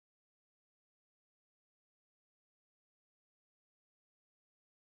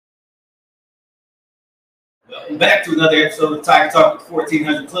Back to another episode of Tiger Talk with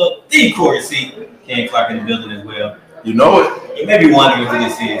 1400 Club. The Corey C. Ken Clark in the building as well. You know it. You may be wondering who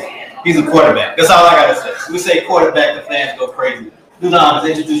this is. He's a quarterback. That's all I gotta say. We say quarterback, the fans go crazy. Do the honors,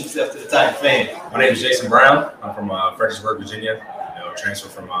 introduce yourself to the Tiger fans. My name is Jason Brown. I'm from Fredericksburg, Virginia. Transfer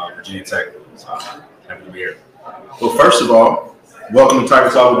from Virginia Tech. So happy to be here. Well, first of all, welcome to Tiger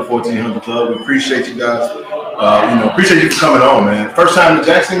Talk with the 1400 Club. We appreciate you guys. Appreciate you for coming on, man. First time in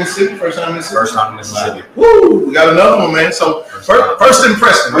Jackson, Mississippi? First time in Mississippi. Woo! We got another one, man. So first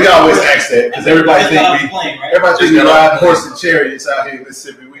impression, we always ask that because everybody think we ride horse and chariots out here in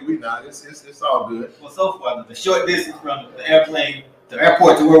Mississippi. We not. It's all good. Well, so far the short distance from the airplane, the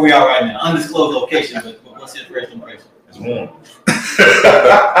airport to where we are right now, undisclosed location. But what's your first impression? It's warm. It's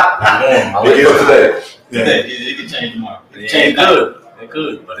warm. It is today. Yeah. It can change tomorrow. It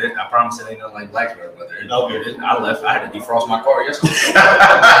could, but I promise it ain't nothing like Blacksburg weather. I left. I had to defrost my car yesterday.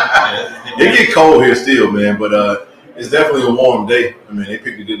 It get cold here still, man, but it's definitely a warm day. I mean, they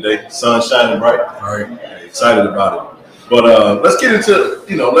picked a good day. Sun shining bright. All right. Excited about it. But let's get into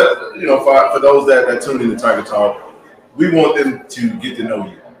for those that tune in to Tiger Talk, we want them to get to know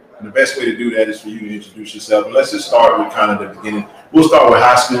you. And the best way to do that is for you to introduce yourself. And let's just start with kind of the beginning. We'll start with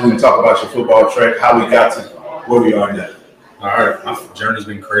high school and talk about your football track, how we got to where we are now. All right. My journey's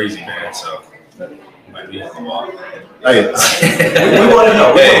been crazy, man. So it might be a while. Hey, we want to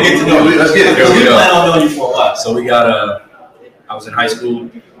know. Hey, get to know you. Let's get it. We plan on knowing you for a while. So we got I was in high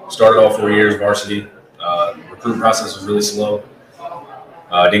school, started all 4 years varsity. Recruit process was really slow.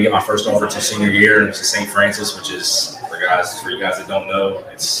 Didn't get my first offer until senior year, and it was at St. Francis, which is, for you guys that don't know,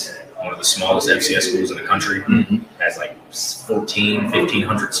 it's one of the smallest FCS schools in the country. Mm-hmm. It has like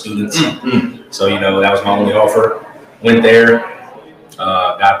 1,500 students. Mm-hmm. So, that was my only offer. Went there,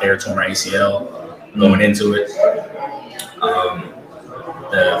 got there, tore my ACL going into it.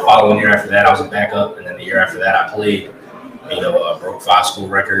 The following year after that, I was a backup, and then the year after that, I played, broke 5 school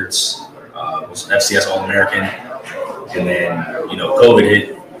records, was an FCS All-American. And then, COVID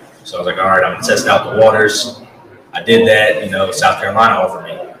hit. So I was like, all right, I'm going to test out the waters. I did that. South Carolina offered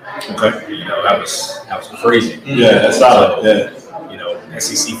me. Okay. That was crazy. Yeah, that's solid. Yeah.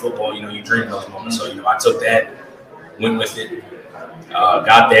 SEC football, you dream those moments. So, I took that, went with it,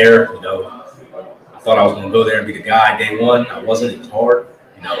 got there. I thought I was going to go there and be the guy day one. I wasn't. It was hard.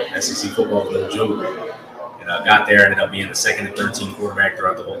 SEC football was no joke. And I got there, ended up being the second and third team quarterback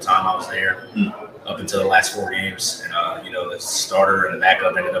throughout the whole time I was there. Up until the last 4 games, and the starter and the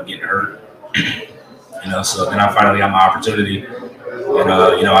backup ended up getting hurt. So then I finally got my opportunity, and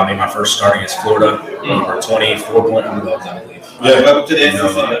I made my first start against Florida. We were 24-point underdogs, I believe. Yeah, welcome to the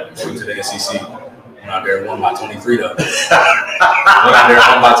SEC. Went to the SEC. Went out there, won by 23 though. Went out there,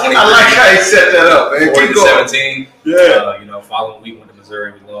 won by 23. I like how you set that up, man. 40-17. Yeah. Following week went to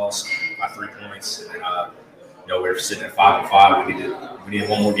Missouri, we lost by 3 points, and then we were sitting at 5-5. We needed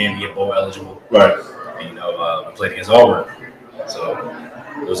one more game to get bowl eligible. Right. And, we played against Auburn. So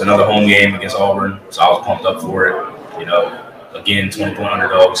it was another home game against Auburn. So I was pumped up for it. Again, 20-point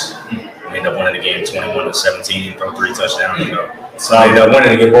underdogs. We ended up winning the game 21-17, throw 3 touchdowns. So I ended up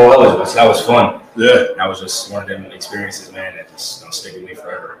winning to get bowl eligible. So that was fun. Yeah. That was just one of them experiences, man, that just gonna stick with me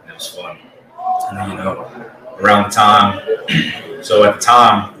forever. It was fun. And then, around the time, so at the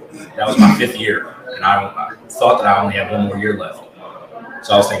time, that was my 5th year. And I thought that I only had 1 more year left.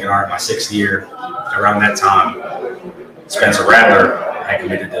 So I was thinking, all right, my 6th year, around that time, Spencer Rattler had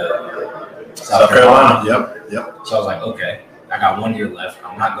committed to South Carolina. Yep. So I was like, okay, I got 1 year left.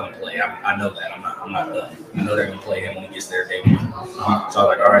 I'm not going to play. I know that. I'm not done. I know they're going to play him when he gets there day 1. So I was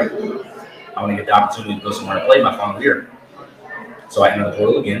like, all right, I want to get the opportunity to go somewhere and play my final year. So I entered the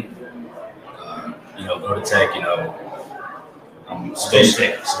portal again. Go to Tech,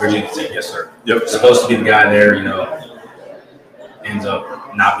 Virginia Tech, yes, sir. Yep. Supposed to be the guy there, ends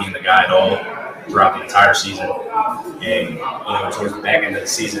up not being the guy at all throughout the entire season. And, towards the back end of the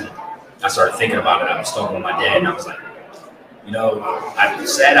season, I started thinking about it. I was talking with my dad, and I was like, I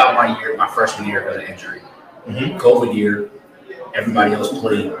sat out my freshman year because of injury. Mm-hmm. COVID year, everybody else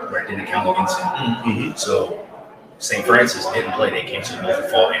played where it didn't count against them. Mm-hmm. So St. Francis didn't play. They came to both the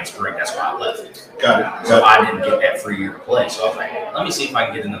fall and spring. That's why I left. Got it. So I didn't get that free year to play. So I was like, let me see if I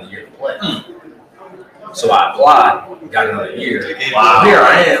can get another year to play. So I applied, got another year. Wow. Here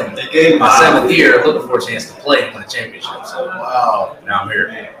I am. They gave my 7th year, looking for a chance to play and win a championship. So wow. Now I'm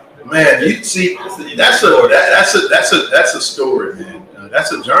here. Man, you see, that's a story, man.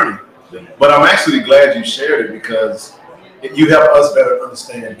 That's a journey. But I'm actually glad you shared it because you help us better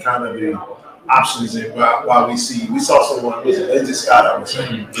understand kind of the options and why we saw someone, was it Lindsey Scott, I would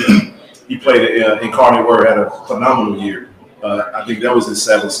say. He played in Incarnate Word, had a phenomenal year. I think that was his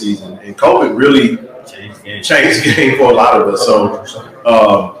 7th season, and COVID really Changed the game for a lot of us. So,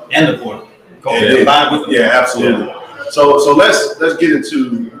 and the portal. yeah, absolutely. Yeah. So let's get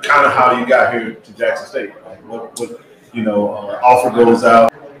into kind of how you got here to Jackson State. Like what offer goes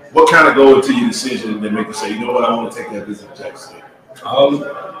out. What kind of go into your decision that make you say, you know what, I want to take that visit to Jackson State?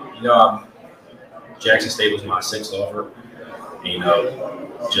 Jackson State was my 6th offer.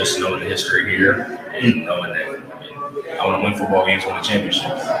 Just knowing the history here and knowing that I want to win football games, win a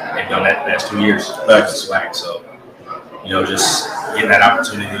championship. They've done that the past 2 years. Swag. So, just getting that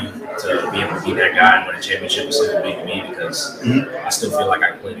opportunity to be able to be that guy and win a championship is something big to me because I still feel like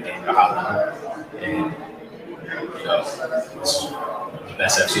I can play the game at a high level. And, it's the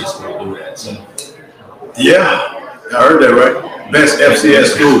best FCS school to do that. So. Yeah, I heard that right. Best FCS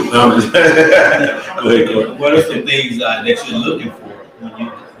school. What are some things that you're looking for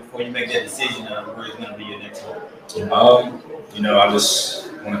before you make that decision of where it's going to be your next home? I just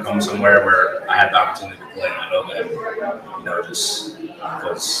want to come somewhere where I have the opportunity to play. I know that, just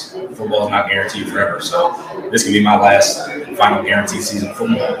because football is not guaranteed forever. So this can be my last and final guaranteed season of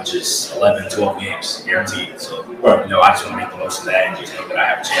football, which is 11, 12 games guaranteed. So, I just want to make the most of that and just know that I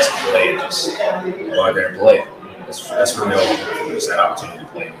have a chance to play and just go out there and play. That's really all I'm looking for, is that opportunity to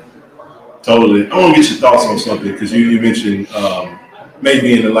play. Totally. I want to get your thoughts on something because you mentioned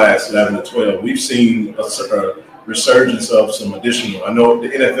maybe in the last 11 to 12, we've seen a resurgence of some additional. I know the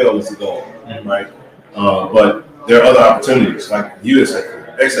NFL is the goal, right? But there are other opportunities like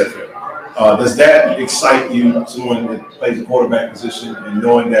USFL, XFL. Does that excite you, someone that plays a quarterback position, and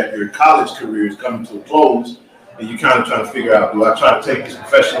knowing that your college career is coming to a close, and you're kind of trying to figure out, do I try to take this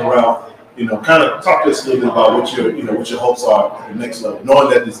professional route? Kind of talk to us a little bit about what your hopes are at the next level, knowing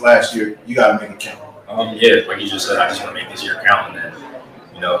that this last year you got to make it count. Like you just said, I just want to make this year count, and then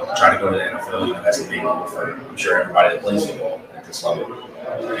try to go to the NFL. That's a big goal for, I'm sure, everybody that plays football at this level.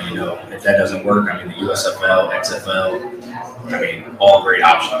 And if that doesn't work, the USFL, XFL, all great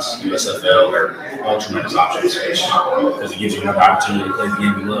options. USFL are all tremendous options because it gives you another opportunity to play the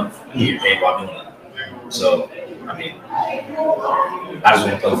game you love and you get paid while doing it. So, I just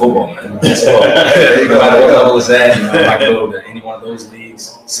want to play football, man. That's all. No matter what level it's at, I can go to any one of those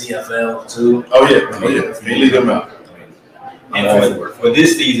leagues, CFL too. Oh yeah. They lead them out. And for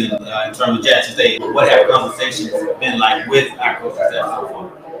this season, in terms of Jackson State, what have conversations been like with our coaching staff so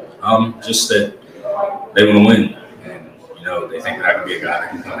far? Just that they want to win, and they think that I can be a guy that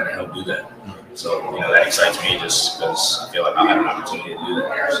can come in and help do that. So that excites me just because I feel like I'll have an opportunity to do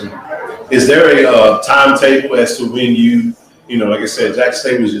that here soon. Is there a timetable as to when you like I said,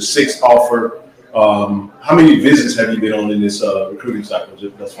 Jackson State was your 6th offer? How many visits have you been on in this recruiting cycle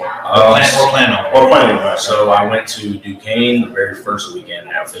thus far? Planning. Right. So I went to Duquesne the very first weekend.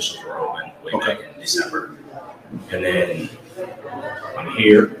 Our officials were open way back in December. And then I'm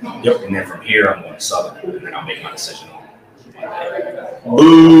here. Yep. And then from here, I'm going to Southern. And then I'll make my decision on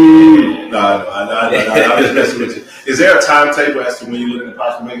Boo! No, I'm just messing with you. Is there a timetable as to when you're looking to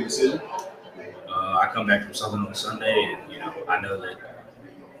possibly make a decision? I come back from Southern on Sunday, and I know that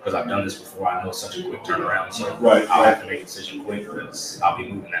because I've done this before, I know it's such a quick turnaround. So I'll have to make a decision quick because I'll be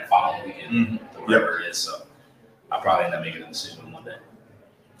moving that following weekend, whatever it is. So I'll probably end up making a decision one day.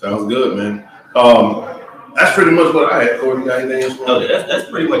 Sounds good, man. That's pretty much what I had. Corey, you got anything else? No, that's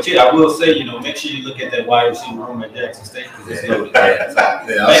pretty much it. I will say, make sure you look at that wide receiver room at Jackson State because it's loaded. I've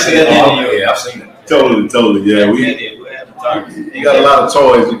seen it. Totally. Yeah, you got a lot of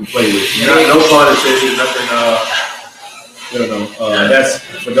toys you can play with. No fun intended, nothing. That's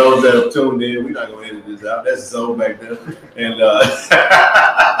for those that have tuned in. We're not gonna edit this out. That's Zoe back there, and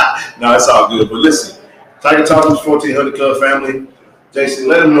no, it's all good. But listen, Tiger Talkers 1400 Club family. Jason,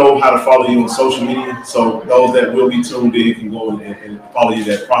 let them know how to follow you on social media. So those that will be tuned in can go and follow you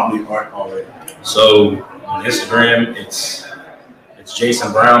that probably aren't already. So on Instagram, it's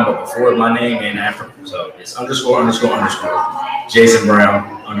Jason Brown, but before my name and after. So it's ___ Jason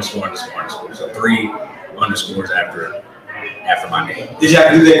Brown ___. So 3 underscores after my name. Did y'all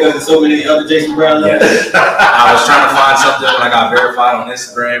do that because there's so many other Jason Brown? Yes. I was trying to find something when I got verified on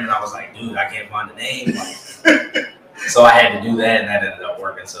Instagram, and I was like, dude, I can't find the name. So I had to do that, and that ended up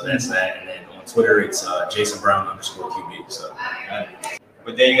working. So that's that. And then on Twitter, it's Jason Brown _QB. So,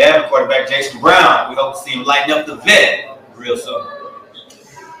 but there you have it, quarterback Jason Brown. We hope to see him lighten up the vet real soon.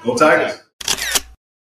 Go Tigers.